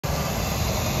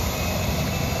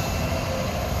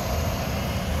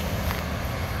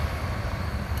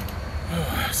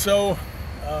So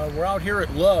we're out here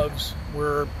at Love's.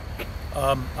 We're,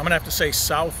 I'm going to have to say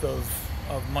south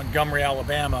of Montgomery,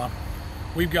 Alabama.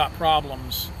 We've got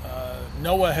problems.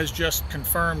 NOAA has just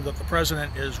confirmed that the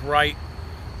president is right,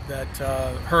 that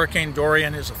Hurricane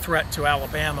Dorian is a threat to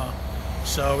Alabama.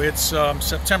 So it's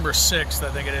September 6th,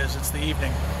 I think it is. It's the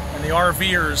evening. And the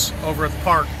RVers over at the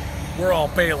park, we're all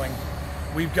bailing.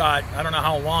 We've got, I don't know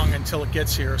how long until it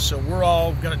gets here, so we're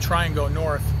all going to try and go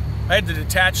north. I had to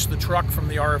detach the truck from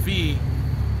the RV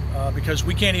because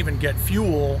we can't even get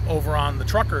fuel over on the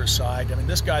trucker's side. I mean,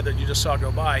 this guy that you just saw go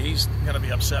by, he's going to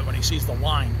be upset when he sees the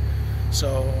line.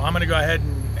 So I'm going to go ahead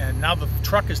and now that the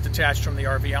truck is detached from the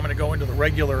RV, I'm going to go into the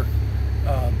regular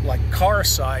like car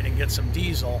side and get some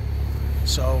diesel.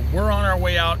 So we're on our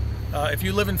way out. If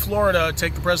you live in Florida,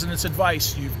 take the president's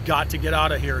advice. You've got to get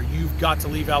out of here. You've got to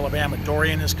leave Alabama.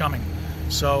 Dorian is coming.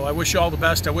 So I wish you all the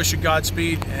best. I wish you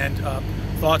Godspeed and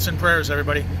thoughts and prayers,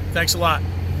 everybody. Thanks a lot.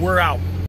 We're out.